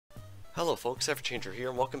Hello folks, Everchanger here,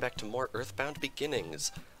 and welcome back to more EarthBound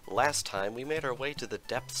Beginnings. Last time, we made our way to the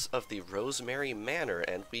depths of the Rosemary Manor,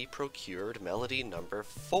 and we procured melody number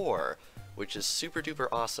 4, which is super duper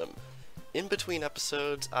awesome. In between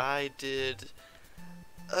episodes, I did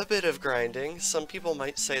a bit of grinding. Some people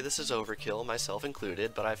might say this is overkill, myself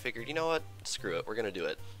included, but I figured, you know what, screw it, we're gonna do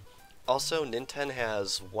it. Also, Ninten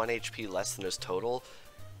has 1 HP less than his total,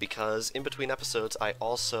 because in between episodes, I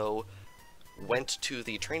also went to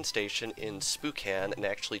the train station in Spokane and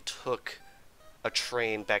actually took a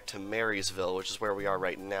train back to Merrysville, which is where we are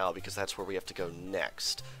right now, because that's where we have to go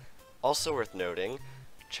next. Also worth noting,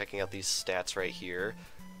 checking out these stats right here,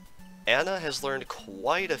 Anna has learned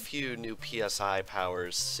quite a few new PSI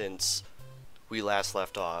powers since we last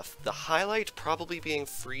left off. The highlight probably being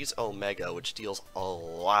Freeze Omega, which deals a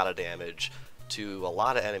lot of damage to a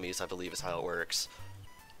lot of enemies, I believe is how it works,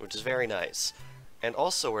 which is very nice. And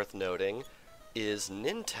also worth noting is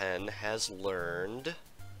Ninten has learned,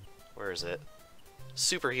 where is it?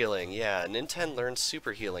 Super Healing, yeah, Ninten learned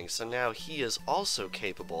Super Healing, so now he is also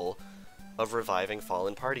capable of reviving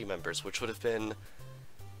fallen party members, which would have been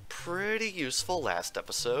pretty useful last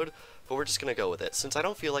episode, but we're just gonna go with it. Since I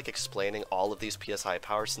don't feel like explaining all of these PSI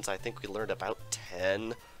powers, since I think we learned about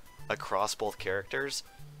 10 across both characters,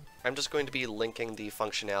 I'm just going to be linking the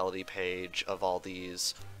functionality page of all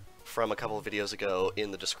these from a couple of videos ago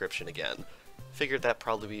in the description again. Figured that'd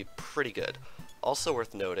probably be pretty good. Also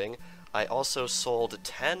worth noting, I also sold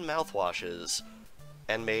 10 mouthwashes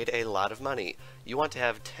and made a lot of money. You want to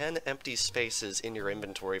have 10 empty spaces in your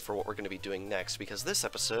inventory for what we're going to be doing next, because this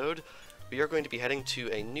episode, we are going to be heading to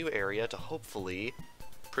a new area to hopefully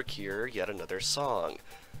procure yet another song.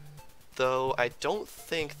 Though I don't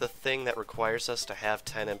think the thing that requires us to have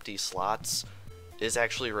 10 empty slots is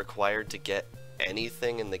actually required to get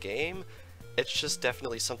anything in the game. It's just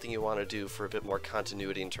definitely something you want to do for a bit more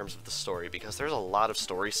continuity in terms of the story, because there's a lot of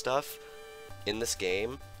story stuff in this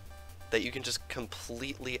game that you can just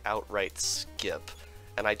completely outright skip,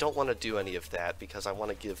 and I don't want to do any of that because I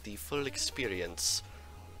want to give the full experience,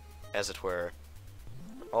 as it were.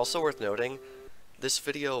 Also worth noting, this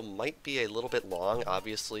video might be a little bit long,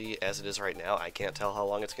 obviously, as it is right now. I can't tell how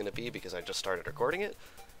long it's going to be because I just started recording it.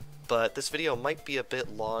 But this video might be a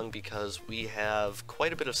bit long because we have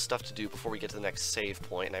quite a bit of stuff to do before we get to the next save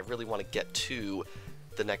point, and I really want to get to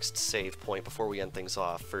the next save point before we end things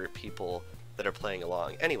off for people that are playing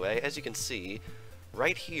along. Anyway, as you can see,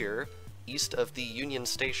 right here, east of the Union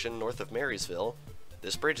Station north of Merrysville,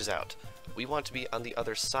 this bridge is out. We want to be on the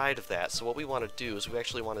other side of that, so what we want to do is we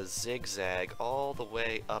actually want to zigzag all the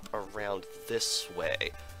way up around this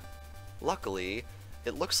way. Luckily,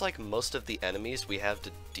 it looks like most of the enemies we have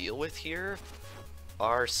to deal with here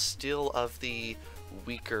are still of the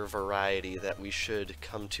weaker variety that we should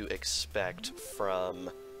come to expect from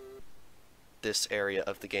this area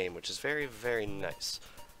of the game, which is very, very nice.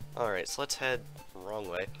 Alright, so let's head, wrong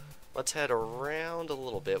way, let's head around a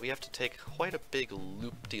little bit. We have to take quite a big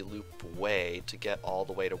loop-de-loop way to get all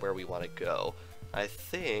the way to where we want to go. I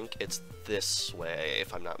think it's this way,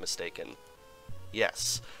 if I'm not mistaken.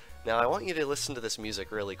 Yes. Now, I want you to listen to this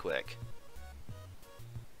music really quick.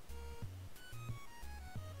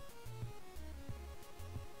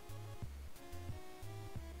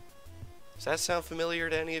 Does that sound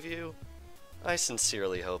familiar to any of you? I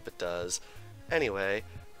sincerely hope it does. Anyway,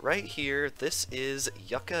 right here, this is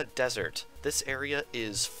Yucca Desert. This area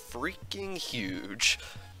is freaking huge,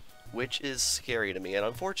 which is scary to me, and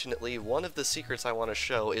unfortunately, one of the secrets I want to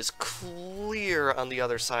show is clear on the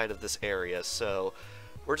other side of this area, so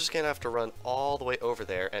we're just gonna have to run all the way over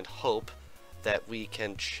there and hope that we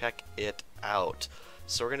can check it out.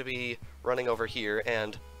 So we're gonna be running over here,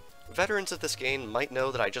 and veterans of this game might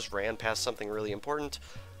know that I just ran past something really important,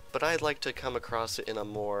 but I'd like to come across it in a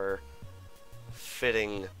more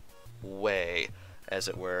fitting way, as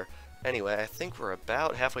it were. Anyway, I think we're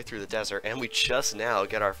about halfway through the desert, and we just now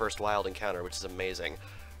get our first wild encounter, which is amazing.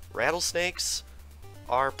 Rattlesnakes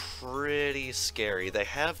are pretty scary. They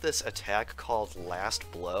have this attack called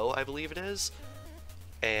Last Blow, I believe it is,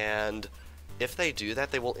 and if they do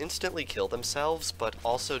that, they will instantly kill themselves, but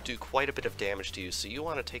also do quite a bit of damage to you, so you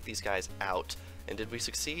want to take these guys out. And did we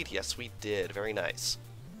succeed? Yes, we did. Very nice.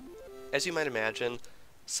 As you might imagine,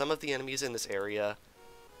 some of the enemies in this area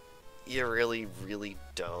you really, really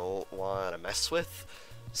don't want to mess with,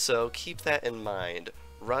 so keep that in mind.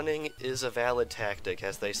 Running is a valid tactic,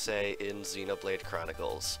 as they say in Xenoblade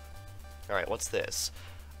Chronicles. Alright, what's this?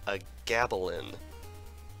 A Gabalin.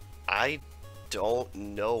 I don't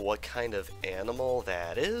know what kind of animal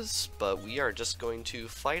that is, but we are just going to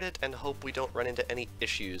fight it and hope we don't run into any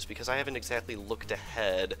issues, because I haven't exactly looked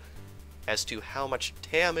ahead as to how much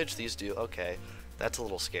damage these do. Okay, that's a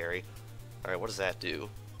little scary. Alright, what does that do?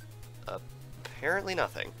 Apparently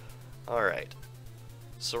nothing. Alright,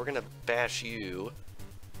 so we're gonna bash you,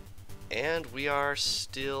 and we are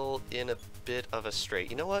still in a bit of a strait.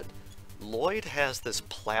 You know what? Lloyd has this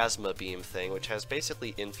plasma beam thing, which has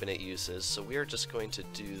basically infinite uses, so we are just going to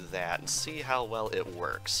do that and see how well it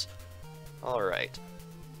works. Alright.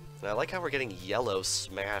 And I like how we're getting yellow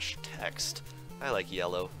smash text. I like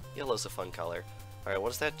yellow. Yellow's a fun color. Alright, what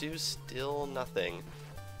does that do? Still nothing.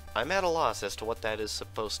 I'm at a loss as to what that is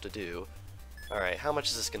supposed to do. Alright, how much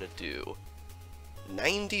is this going to do?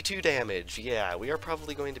 92 damage! Yeah, we are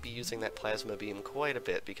probably going to be using that plasma beam quite a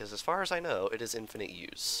bit, because as far as I know, it is infinite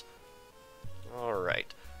use.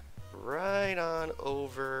 Alright. Right on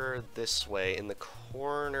over this way, in the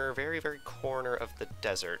corner, very, very corner of the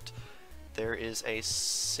desert, there is a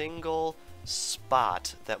single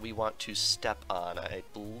spot that we want to step on. I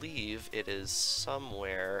believe it is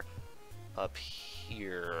somewhere up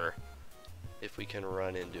here, if we can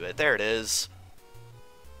run into it. There it is!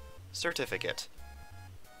 Certificate.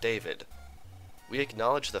 David, we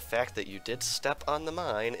acknowledge the fact that you did step on the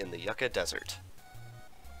mine in the Yucca Desert.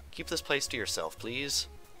 Keep this place to yourself, please.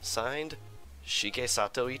 Signed,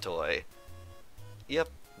 Shigesato Itoi. Yep,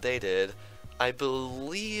 they did. I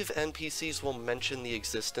believe NPCs will mention the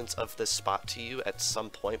existence of this spot to you at some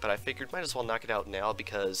point, but I figured might as well knock it out now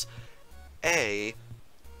because A,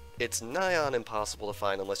 it's nigh on impossible to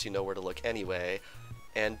find unless you know where to look anyway,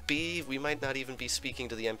 and B, we might not even be speaking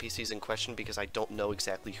to the NPCs in question because I don't know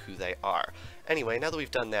exactly who they are. Anyway, now that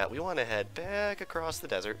we've done that, we want to head back across the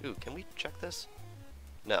desert. Ooh, can we check this?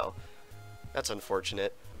 No. That's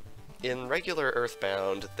unfortunate. In regular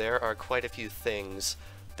EarthBound, there are quite a few things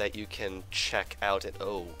that you can check out and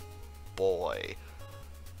oh boy.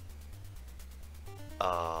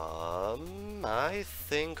 I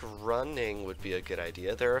think running would be a good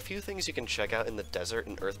idea. There are a few things you can check out in the desert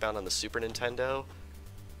in EarthBound on the Super Nintendo,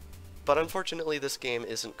 but unfortunately this game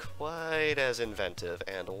isn't quite as inventive,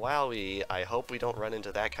 and wowee, I hope we don't run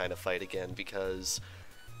into that kind of fight again, because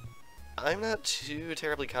I'm not too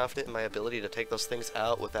terribly confident in my ability to take those things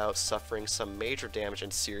out without suffering some major damage,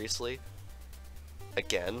 and seriously,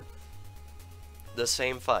 again, the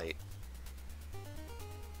same fight.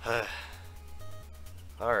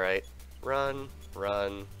 Alright, run,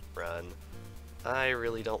 run, run. I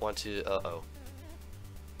really don't want to, uh-oh.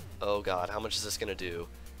 Oh god, how much is this gonna do?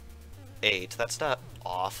 8, that's not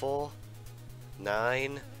awful.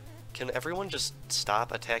 9, can everyone just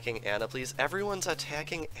stop attacking Anna, please? Everyone's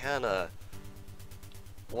attacking Anna.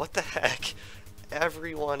 What the heck?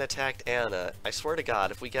 Everyone attacked Anna. I swear to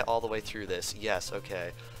god, if we get all the way through this, yes,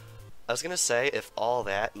 okay. I was gonna say, if all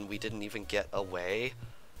that and we didn't even get away,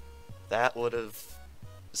 that would have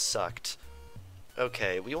sucked.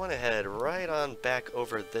 Okay, we want to head right on back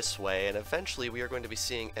over this way, and eventually we are going to be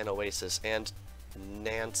seeing an oasis, and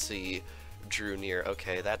Nancy drew near.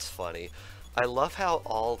 Okay, that's funny. I love how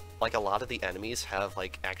a lot of the enemies have,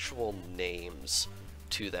 like, actual names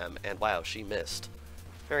to them, and wow, she missed.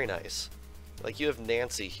 Very nice. Like, you have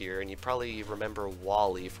Nancy here, and you probably remember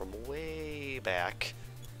Wally from way back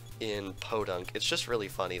in Podunk. It's just really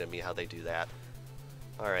funny to me how they do that.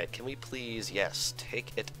 Alright, can we please, yes,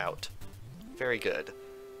 take it out. Very good.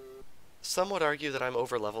 Some would argue that I'm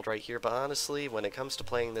over-leveled right here, but honestly, when it comes to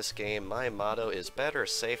playing this game, my motto is better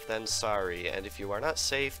safe than sorry, and if you are not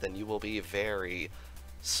safe, then you will be very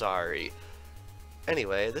sorry.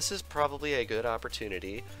 Anyway, this is probably a good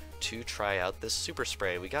opportunity to try out this super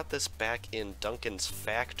spray. We got this back in Duncan's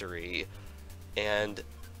factory, and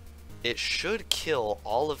it should kill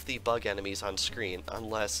all of the bug enemies on screen,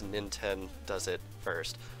 unless Nintendo does it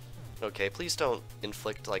first. Okay, please don't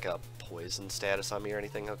inflict, like, a poison status on me or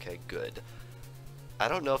anything. Okay, good. I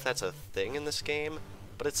don't know if that's a thing in this game,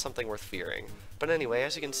 but it's something worth fearing. But anyway,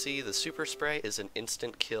 as you can see, the super spray is an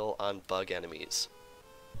instant kill on bug enemies.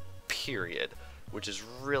 Period. Which is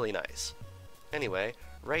really nice. Anyway,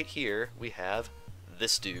 right here, we have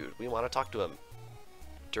this dude. We want to talk to him.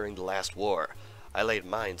 During the last war, I laid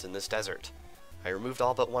mines in this desert. I removed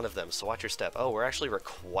all but one of them, so watch your step. Oh, we're actually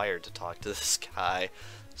required to talk to this guy,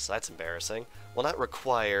 so that's embarrassing. Well, not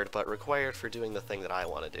required, but required for doing the thing that I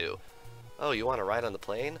want to do. Oh, you want to ride on the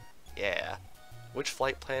plane? Yeah. Which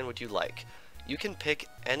flight plan would you like? You can pick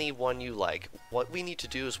any one you like. What we need to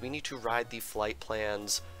do is we need to ride the flight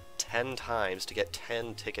plans 10 times to get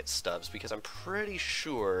 10 ticket stubs, because I'm pretty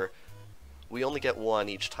sure we only get one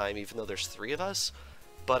each time, even though there's 3 of us.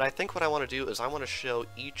 But I think what I want to do is I want to show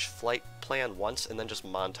each flight plan once and then just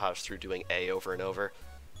montage through doing A over and over.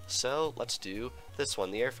 So let's do this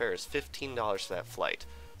one. The airfare is $15 for that flight.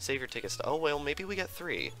 Save your tickets. Oh, well, maybe we get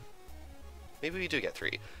 3. maybe we do get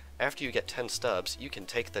 3. After you get 10 stubs, you can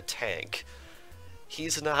take the tank.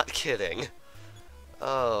 He's not kidding.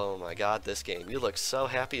 Oh my god, this game. You look so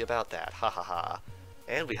happy about that. Ha ha ha.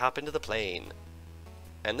 And we hop into the plane.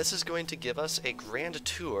 And this is going to give us a grand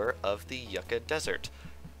tour of the Yucca Desert.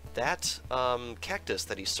 That cactus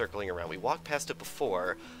that he's circling around, we walked past it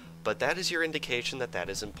before, but that is your indication that that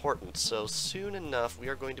is important. So soon enough, we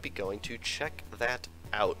are going to be going to check that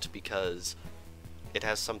out because it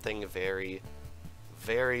has something very,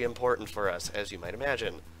 very important for us, as you might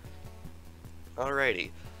imagine.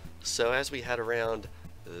 Alrighty, so as we head around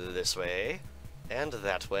this way and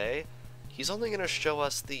that way, he's only going to show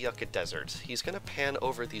us the Yucca Desert. He's going to pan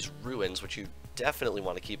over these ruins, which you definitely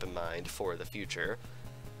want to keep in mind for the future.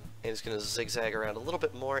 And he's going to zigzag around a little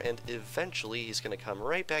bit more, and eventually he's going to come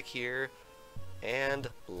right back here and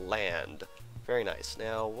land. Very nice.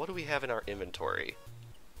 Now, what do we have in our inventory?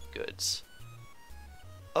 Goods.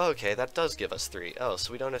 Okay, that does give us 3. Oh,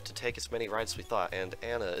 so we don't have to take as many rides as we thought, and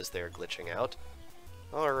Anna is there glitching out.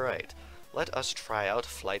 Alright, let us try out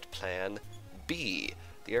flight plan B.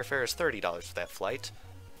 The airfare is $30 for that flight.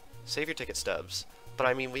 Save your ticket stubs. But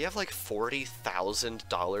I mean, we have like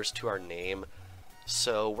 $40,000 to our name,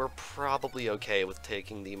 so we're probably okay with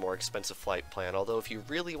taking the more expensive flight plan, although if you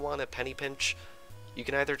really want a penny pinch, you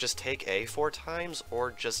can either just take A 4 times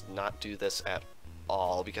or just not do this at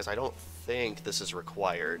all, because I don't think this is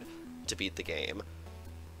required to beat the game.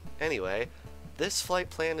 Anyway, this flight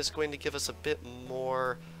plan is going to give us a bit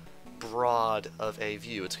more broad of a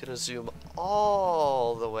view. It's going to zoom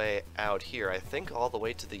all the way out here, I think all the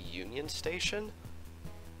way to the Union Station?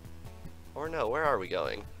 Or no, where are we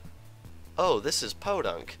going? Oh, this is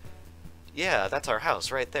Podunk. Yeah, that's our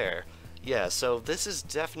house right there. Yeah, so this is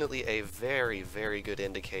definitely a very, very good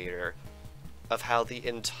indicator of how the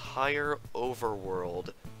entire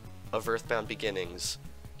overworld of EarthBound Beginnings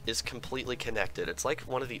is completely connected. It's like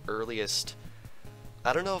one of the earliest,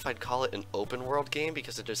 I don't know if I'd call it an open world game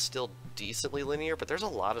because it is still decently linear, but there's a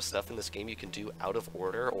lot of stuff in this game you can do out of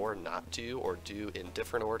order or not do, or do in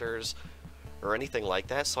different orders, or anything like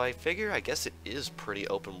that, so I figure I guess it is pretty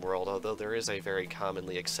open world, although there is a very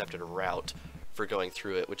commonly accepted route for going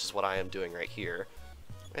through it, which is what I am doing right here.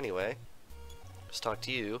 Anyway, let's talk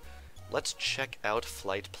to you. Let's check out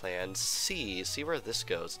flight plan C, see where this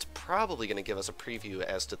goes. It's probably going to give us a preview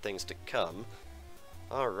as to things to come.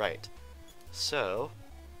 Alright, so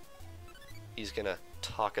he's going to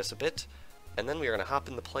talk us a bit, and then we're going to hop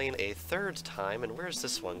in the plane a 3rd time, and where's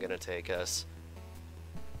this one going to take us?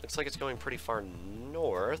 Looks like it's going pretty far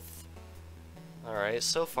north. Alright,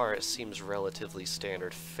 so far it seems relatively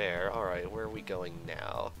standard fare. Alright, where are we going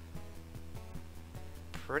now?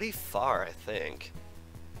 Pretty far, I think.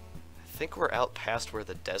 I think we're out past where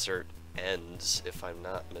the desert ends, if I'm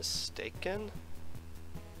not mistaken.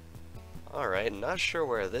 Alright, not sure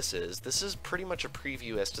where this is. This is pretty much a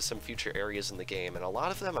preview as to some future areas in the game, and a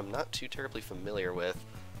lot of them I'm not too terribly familiar with.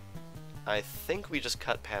 I think we just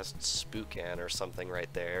cut past Spookan or something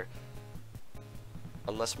right there.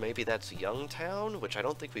 Unless maybe that's Youngtown, which I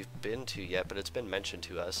don't think we've been to yet, but it's been mentioned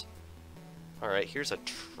to us. Alright, here's a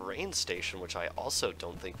train station, which I also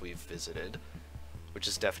don't think we've visited, which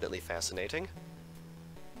is definitely fascinating.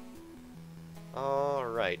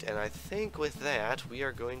 Alright, and I think with that, we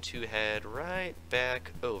are going to head right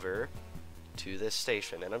back over to this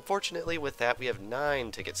station. And unfortunately, with that, we have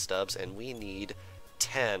 9 ticket stubs, and we need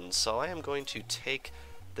 10, so I am going to take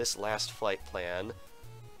this last flight plan,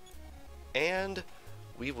 and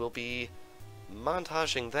we will be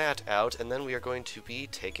montaging that out, and then we are going to be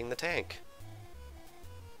taking the tank.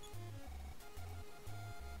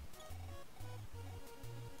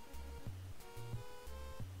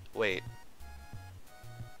 Wait.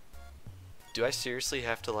 Do I seriously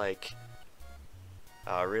have to, like...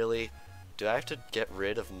 really? Do I have to get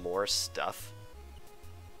rid of more stuff?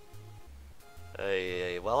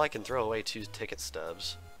 Well, I can throw away 2 ticket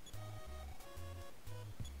stubs.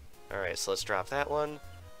 Alright, so let's drop that one,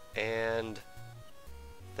 and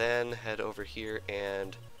then head over here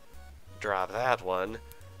and drop that one,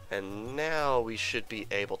 and now we should be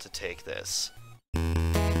able to take this.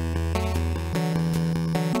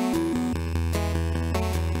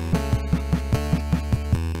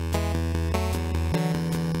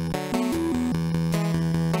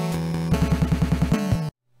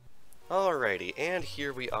 Alrighty, and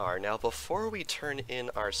here we are. Now, before we turn in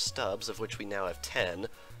our stubs, of which we now have 10,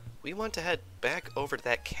 we want to head back over to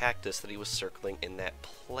that cactus that he was circling in that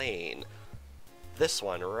plane. This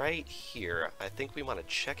one right here. I think we want to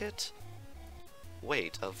check it.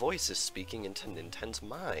 Wait, a voice is speaking into Ninten's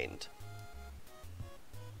mind.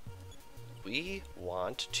 We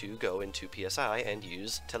want to go into PSI and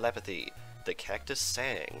use telepathy. the cactus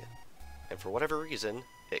sang. And for whatever reason,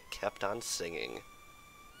 it kept on singing.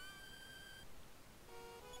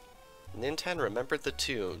 Nin10 remembered the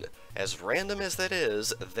tune. As random as that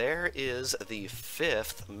is, there is the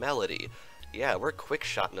 5th melody. Yeah, we're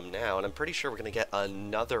quick-shotting them now, and I'm pretty sure we're going to get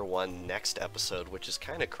another one next episode, which is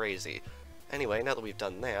kind of crazy. Anyway, now that we've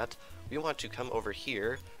done that, we want to come over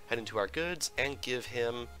here, head into our goods, and give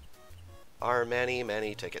him our many,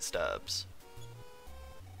 many ticket stubs.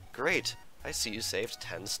 Great! I see you saved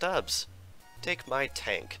 10 stubs. Take my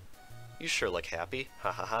tank. You sure look happy.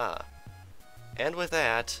 Ha ha ha. And with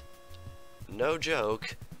that, no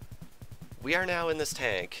joke, we are now in this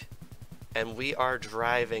tank, and we are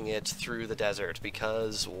driving it through the desert,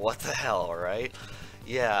 because what the hell, right?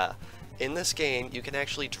 Yeah, in this game, you can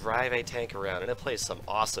actually drive a tank around, and it plays some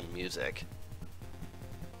awesome music.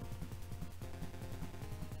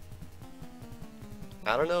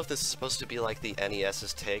 I don't know if this is supposed to be like the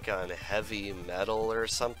NES's take on heavy metal or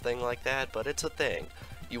something like that, but it's a thing.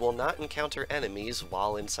 You will not encounter enemies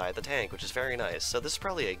while inside the tank, which is very nice. So this is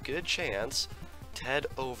probably a good chance to head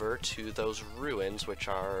over to those ruins, which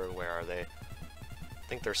are... where are they? I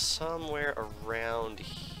think they're somewhere around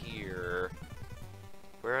here.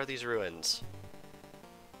 Where are these ruins?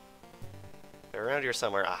 They're around here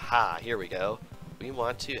somewhere. Aha, here we go. We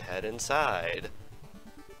want to head inside.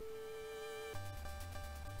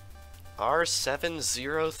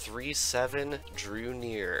 R7037 drew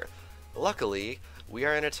near. Luckily, we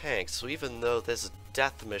are in a tank, so even though this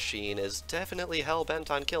death machine is definitely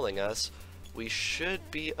hell-bent on killing us, we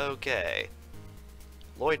should be okay.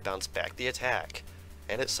 Lloyd bounced back the attack,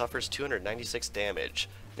 and it suffers 296 damage.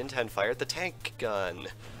 Nin10 fired the tank gun.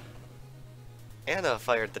 Anna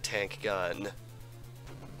fired the tank gun.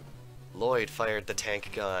 Lloyd fired the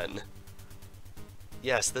tank gun.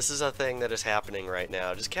 Yes, this is a thing that is happening right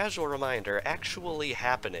now. Just casual reminder, actually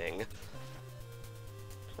happening.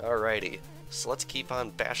 Alrighty, so let's keep on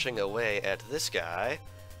bashing away at this guy.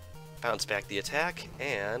 Bounce back the attack,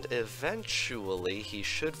 and eventually he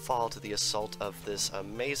should fall to the assault of this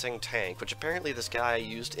amazing tank, which apparently this guy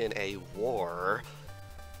used in a war,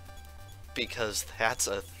 because that's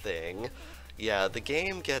a thing. Yeah, the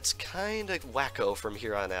game gets kinda wacko from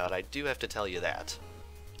here on out, I do have to tell you that.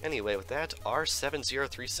 Anyway, with that,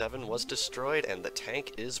 R7037 was destroyed and the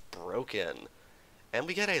tank is broken. And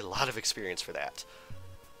we get a lot of experience for that.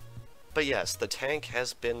 But yes, the tank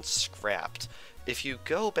has been scrapped. If you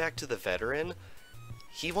go back to the veteran,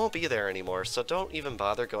 he won't be there anymore, so don't even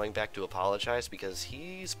bother going back to apologize because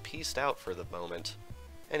he's peaced out for the moment.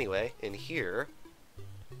 Anyway, in here,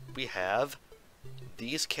 we have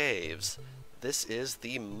these caves. This is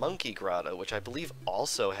the Monkey Grotto, which I believe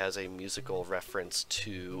also has a musical reference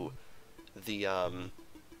to the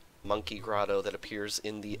Monkey Grotto that appears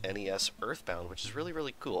in the NES EarthBound, which is really,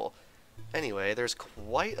 really cool. Anyway, there's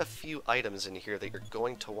quite a few items in here that you're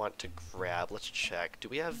going to want to grab. Let's check. Do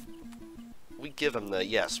we have... we give them the...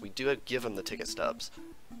 yes, we do give them the ticket stubs,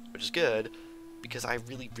 which is good, because I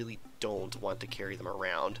really, really don't want to carry them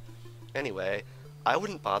around. Anyway, I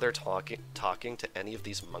wouldn't bother talking to any of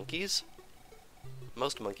these monkeys.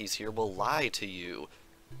 Most monkeys here will lie to you.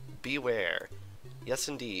 Beware. Yes,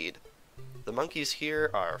 indeed. The monkeys here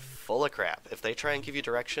are full of crap. If they try and give you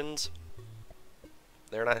directions,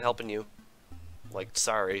 they're not helping you. Like,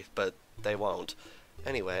 sorry, but they won't.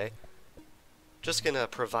 Anyway, just gonna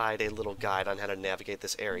provide a little guide on how to navigate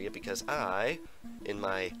this area because I, in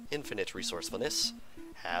my infinite resourcefulness,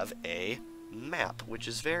 have a map, which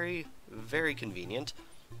is very, very convenient.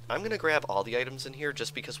 I'm going to grab all the items in here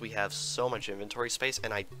just because we have so much inventory space,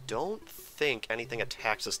 and I don't think anything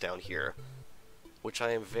attacks us down here, which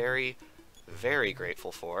I am very, very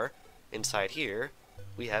grateful for. Inside here,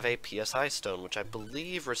 we have a PSI stone, which I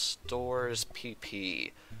believe restores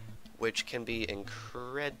PP, which can be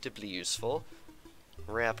incredibly useful.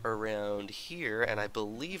 Wrap around here, and I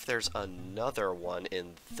believe there's another one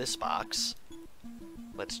in this box.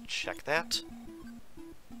 Let's check that.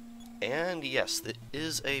 And yes, there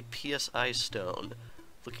is a PSI stone.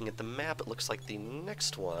 Looking at the map, it looks like the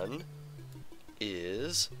next one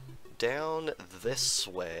is down this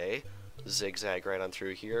way. Zigzag right on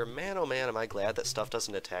through here. Man, oh man, am I glad that stuff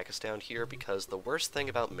doesn't attack us down here, because the worst thing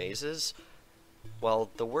about mazes, well,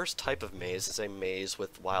 the worst type of maze is a maze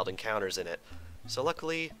with wild encounters in it. So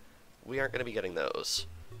luckily, we aren't going to be getting those.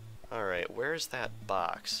 Alright, where's that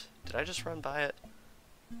box? Did I just run by it?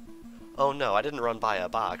 Oh no, I didn't run by a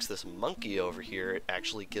box. This monkey over here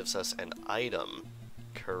actually gives us an item.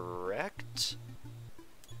 Correct?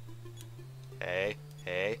 Hey,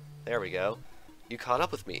 there we go. You caught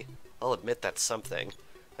up with me. I'll admit that's something.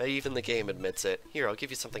 Even the game admits it. Here, I'll give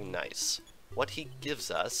you something nice. what he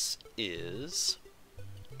gives us is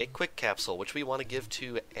a quick capsule, which we want to give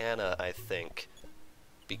to Anna, I think,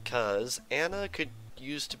 because Anna could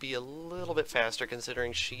use to be a little bit faster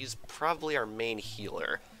considering she's probably our main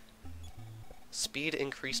healer. Speed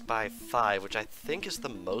increased by 5, which I think is the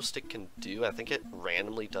most it can do. I think it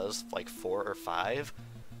randomly does like 4 or 5,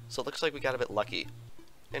 so it looks like we got a bit lucky.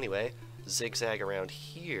 Anyway, zigzag around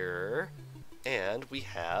here, and we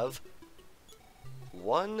have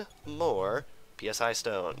one more PSI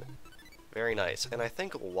stone. Very nice. And I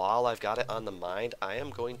think while I've got it on the mind, I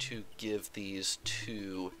am going to give these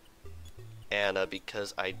to Anna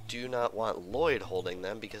because I do not want Lloyd holding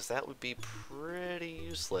them because that would be pretty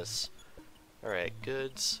useless. Alright,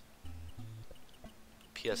 goods.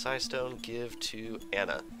 PSI stone, give to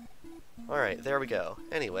Anna. Alright, there we go.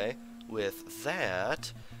 Anyway, with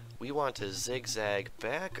that, we want to zigzag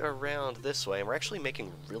back around this way, and we're actually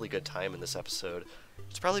making really good time in this episode.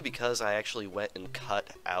 It's probably because I actually went and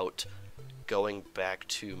cut out going back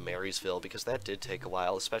to Merrysville, because that did take a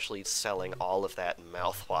while, especially selling all of that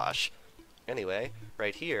mouthwash. Anyway,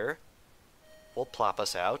 right here, will plop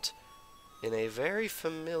us out in a very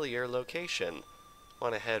familiar location.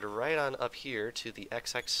 Want to head right on up here to the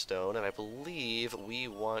XX stone, and I believe we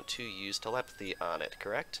want to use telepathy on it,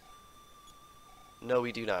 correct? No,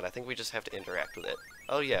 we do not. I think we just have to interact with it.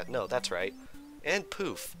 Oh yeah, no, that's right. And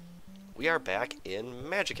poof, we are back in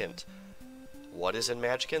Magicant. What is in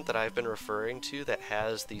Magicant that I've been referring to that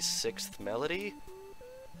has the 6th melody?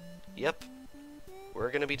 Yep,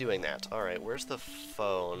 we're going to be doing that. Alright, where's the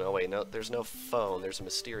phone? Oh wait, no, there's no phone. There's a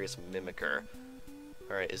mysterious mimicker.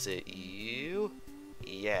 Alright, is it you?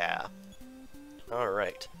 Yeah.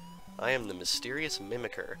 Alright, I am the mysterious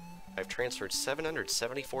mimicker. I've transferred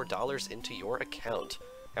 $774 into your account.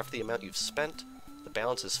 After the amount you've spent, the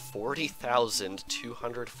balance is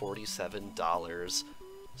 $40,247.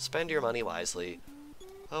 Spend your money wisely.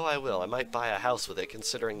 Oh, I will. I might buy a house with it,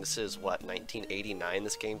 considering this is, what, 1989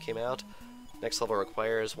 this game came out? Next level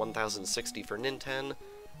requires 1,060 for Ninten,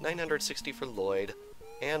 960 for Lloyd,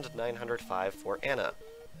 and 905 for Anna.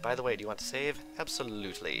 By the way, do you want to save?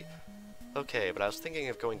 Absolutely. Okay, but I was thinking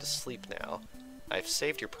of going to sleep now. I've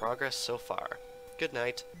saved your progress so far. Good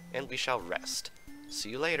night, and we shall rest. See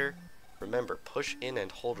you later. Remember, push in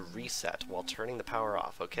and hold reset while turning the power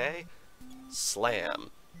off, okay?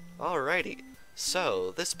 Slam. Alrighty,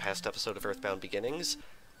 so this past episode of EarthBound Beginnings,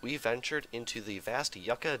 we ventured into the vast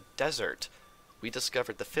Yucca Desert. We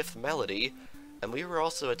discovered the 5th melody, and we were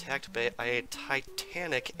also attacked by a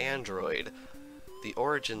titanic android, the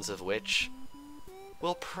origins of which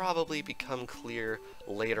will probably become clear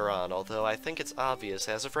later on, although I think it's obvious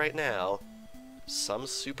as of right now, some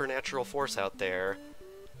supernatural force out there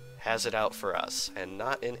has it out for us, and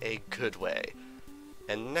not in a good way.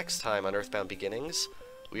 And next time on EarthBound Beginnings,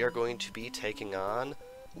 we are going to be taking on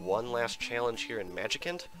one last challenge here in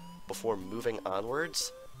Magicant before moving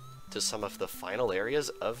onwards to some of the final areas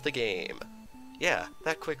of the game. Yeah,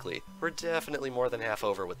 that quickly. We're definitely more than half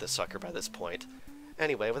over with this sucker by this point.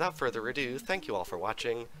 Anyway, without further ado, thank you all for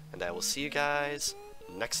watching, and I will see you guys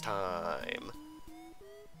next time.